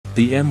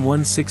The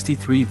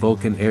M163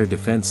 Vulcan Air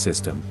Defense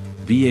System,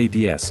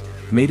 VADS,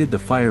 mated the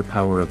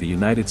firepower of the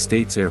United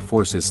States Air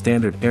Force's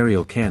standard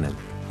aerial cannon,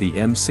 the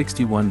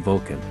M61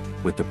 Vulcan,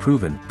 with the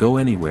proven go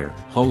anywhere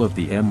hull of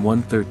the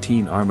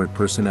M113 Armored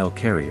Personnel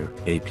Carrier,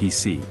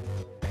 APC.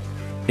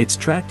 Its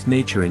tracked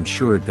nature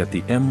ensured that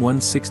the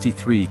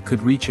M163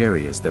 could reach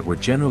areas that were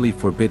generally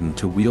forbidden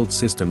to wield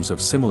systems of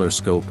similar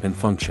scope and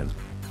function.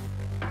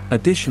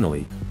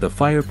 Additionally, the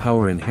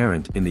firepower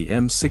inherent in the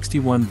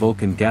M61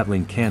 Vulcan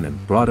Gatling cannon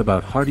brought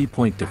about hardy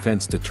point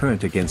defense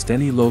deterrent against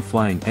any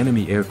low-flying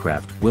enemy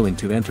aircraft willing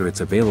to enter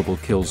its available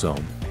kill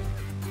zone.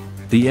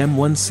 The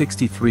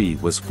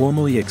M163 was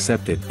formally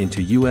accepted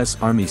into U.S.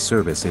 Army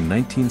service in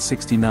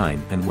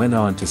 1969 and went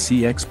on to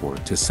see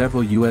export to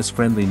several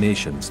U.S.-friendly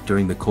nations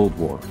during the Cold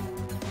War.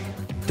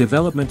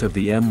 Development of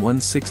the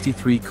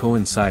M163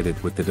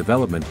 coincided with the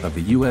development of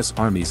the U.S.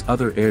 Army's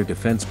other air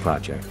defense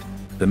project,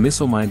 the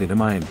missile-minded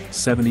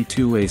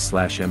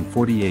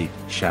M172A/M48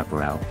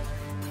 Chaparral.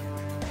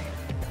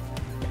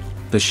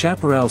 The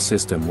Chaparral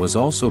system was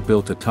also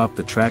built atop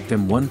the tracked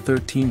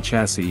M113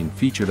 chassis and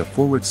featured a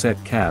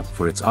forward-set cab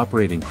for its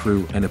operating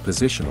crew and a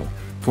positional,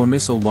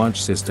 for-missile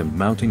launch system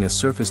mounting a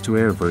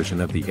surface-to-air version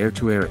of the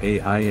air-to-air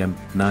AIM-9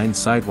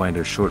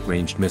 Sidewinder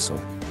short-range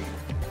missile.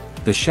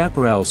 The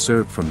Chaparral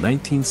served from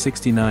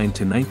 1969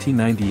 to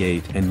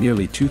 1998 and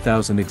nearly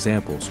 2,000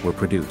 examples were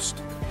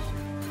produced.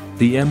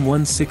 The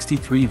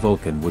M163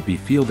 Vulcan would be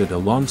fielded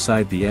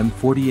alongside the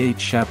M48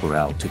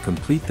 Chaparral to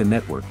complete the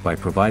network by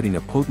providing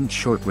a potent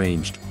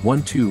short-ranged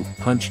 1-2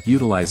 punch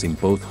utilizing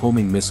both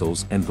homing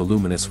missiles and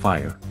voluminous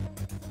fire.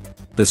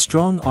 The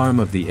strong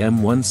arm of the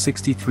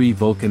M163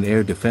 Vulcan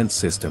air defense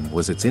system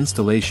was its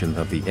installation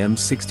of the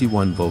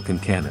M61 Vulcan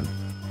cannon.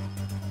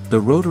 The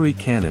rotary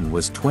cannon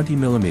was 20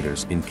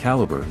 mm in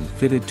caliber and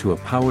fitted to a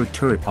powered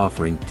turret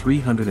offering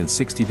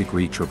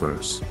 360-degree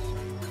traverse.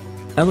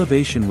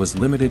 Elevation was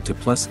limited to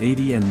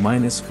 +80 and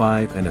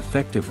 -5 and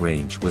effective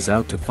range was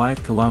out to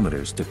 5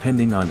 km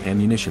depending on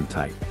ammunition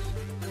type.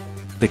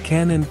 The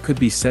cannon could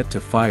be set to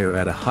fire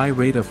at a high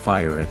rate of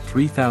fire at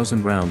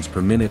 3,000 rounds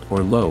per minute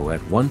or low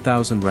at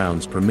 1,000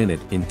 rounds per minute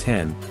in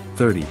 10,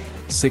 30,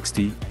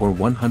 60, or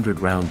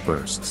 100 round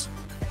bursts.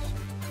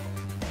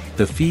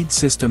 The feed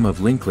system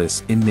of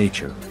linkless in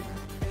nature.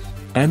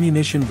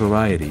 Ammunition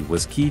variety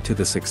was key to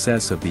the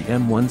success of the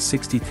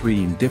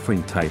M163 and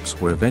differing types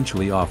were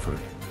eventually offered.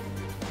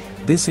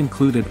 This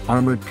included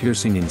armored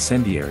piercing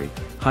incendiary,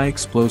 high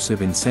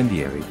explosive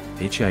incendiary,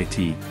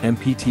 HIT,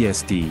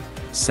 MPTSD,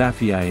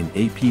 SAFI and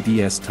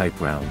APDS type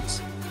rounds.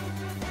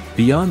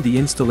 Beyond the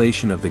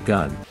installation of the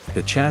gun,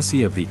 the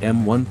chassis of the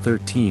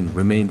M113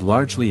 remained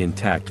largely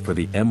intact for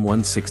the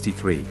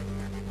M163.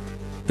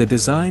 The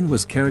design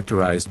was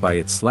characterized by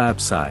its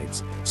slab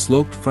sides,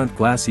 sloped front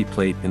glassy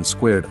plate and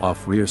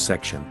squared-off rear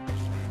section.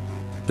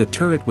 The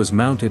turret was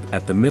mounted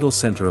at the middle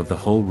center of the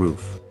hull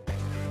roof.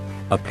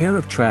 A pair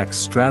of tracks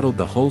straddled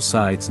the hull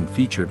sides and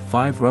featured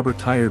 5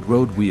 rubber-tired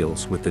road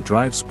wheels with the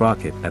drive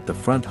sprocket at the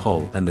front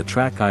hull and the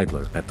track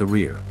idler at the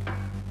rear.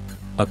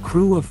 A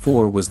crew of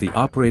 4 was the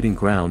operating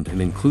ground and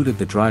included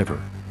the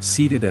driver,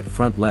 seated at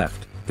front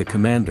left, the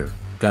commander,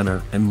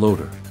 gunner and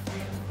loader.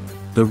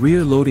 The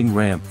rear loading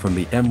ramp from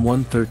the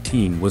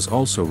M113 was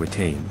also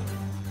retained.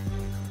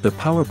 The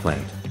power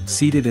plant,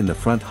 seated in the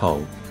front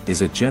hull,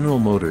 is a General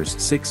Motors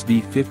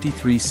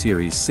 6V53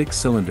 Series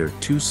 6-cylinder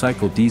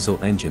 2-cycle diesel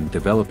engine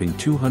developing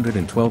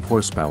 212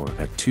 horsepower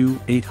at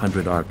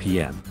 800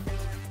 RPM.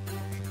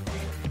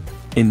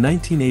 In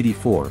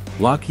 1984,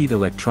 Lockheed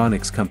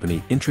Electronics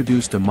Company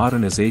introduced a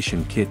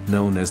modernization kit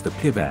known as the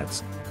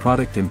Vads,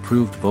 Product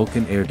Improved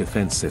Vulcan Air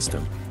Defense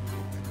System.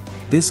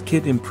 This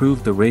kit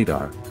improved the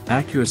radar,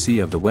 accuracy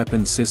of the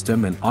weapons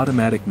system and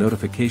automatic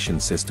notification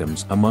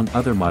systems among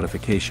other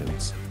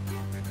modifications.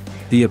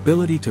 The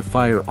ability to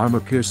fire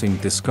armor-piercing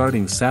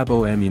discarding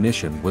sabot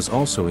ammunition was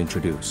also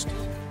introduced.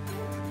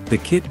 The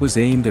kit was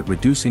aimed at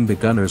reducing the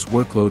gunner's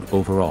workload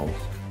overall.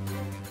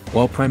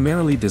 While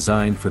primarily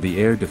designed for the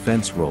air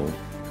defense role,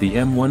 the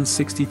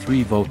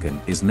M163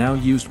 Vulcan is now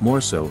used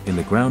more so in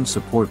the ground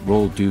support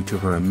role due to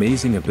her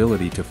amazing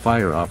ability to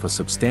fire off a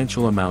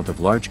substantial amount of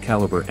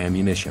large-caliber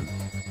ammunition.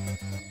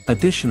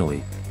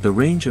 Additionally, the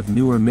range of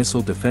newer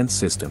missile defense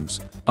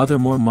systems, other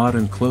more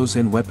modern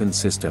close-in weapon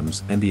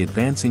systems and the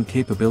advancing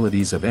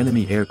capabilities of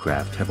enemy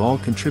aircraft have all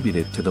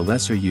contributed to the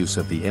lesser use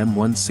of the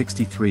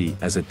M163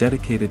 as a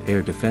dedicated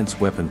air defense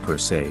weapon per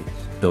se,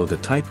 though the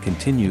type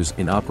continues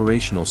in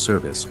operational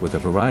service with a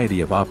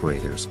variety of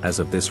operators as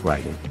of this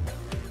writing.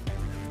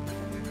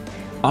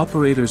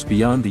 Operators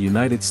beyond the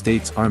United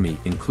States Army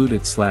include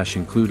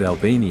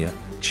Albania,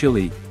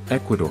 Chile,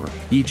 Ecuador,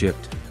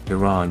 Egypt,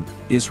 Iran,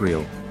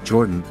 Israel,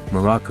 Jordan,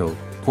 Morocco,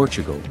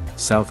 Portugal,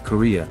 South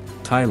Korea,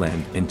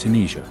 Thailand and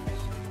Tunisia.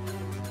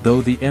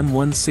 Though the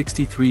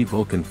M163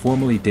 Vulcan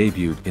formally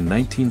debuted in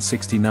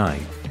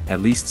 1969,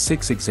 at least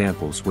 6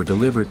 examples were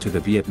delivered to the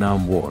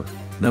Vietnam War,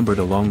 numbered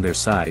along their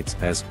sides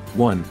as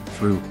 1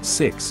 through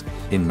 6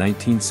 in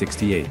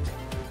 1968.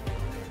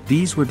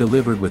 These were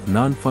delivered with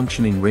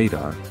non-functioning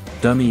radar,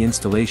 dummy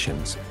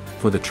installations,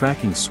 for the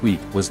tracking suite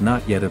was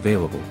not yet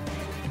available.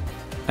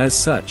 As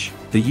such,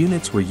 the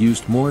units were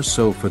used more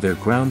so for their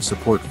ground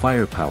support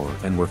firepower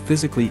and were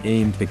physically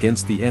aimed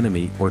against the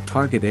enemy or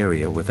target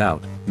area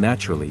without,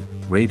 naturally,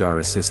 radar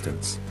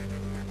assistance.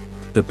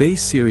 The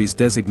base series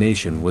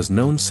designation was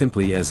known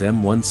simply as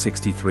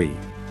M163.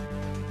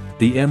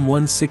 The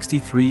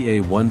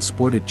M163A1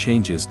 sported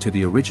changes to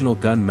the original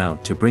gun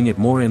mount to bring it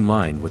more in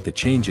line with the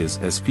changes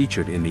as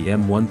featured in the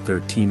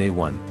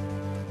M113A1.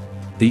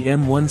 The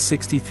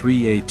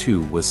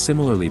M163A2 was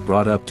similarly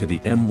brought up to the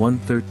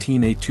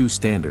M113A2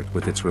 standard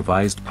with its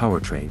revised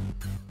powertrain.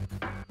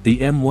 The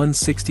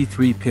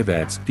M163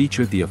 Vads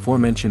featured the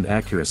aforementioned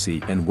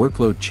accuracy and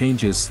workload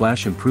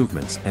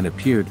changes/improvements and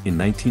appeared in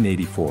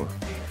 1984.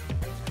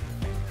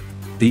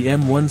 The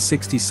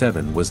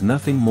M167 was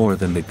nothing more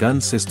than the gun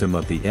system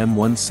of the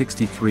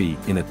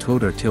M163 in a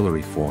towed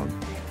artillery form.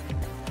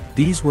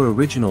 These were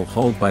original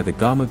hulled by the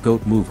Gamma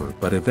Goat mover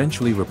but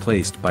eventually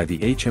replaced by the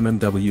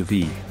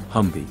HMMWV,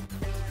 Humvee.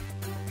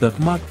 The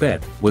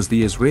Macbeth was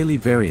the Israeli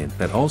variant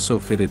that also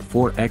fitted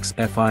 4X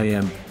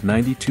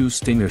FIM-92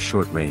 Stinger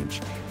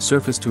short-range,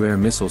 surface-to-air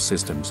missile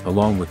systems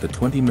along with the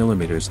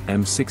 20mm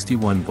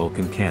M61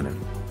 Vulcan cannon.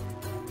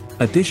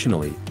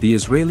 Additionally, the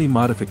Israeli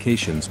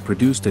modifications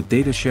produced a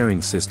data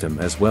sharing system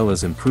as well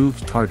as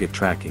improved target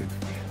tracking.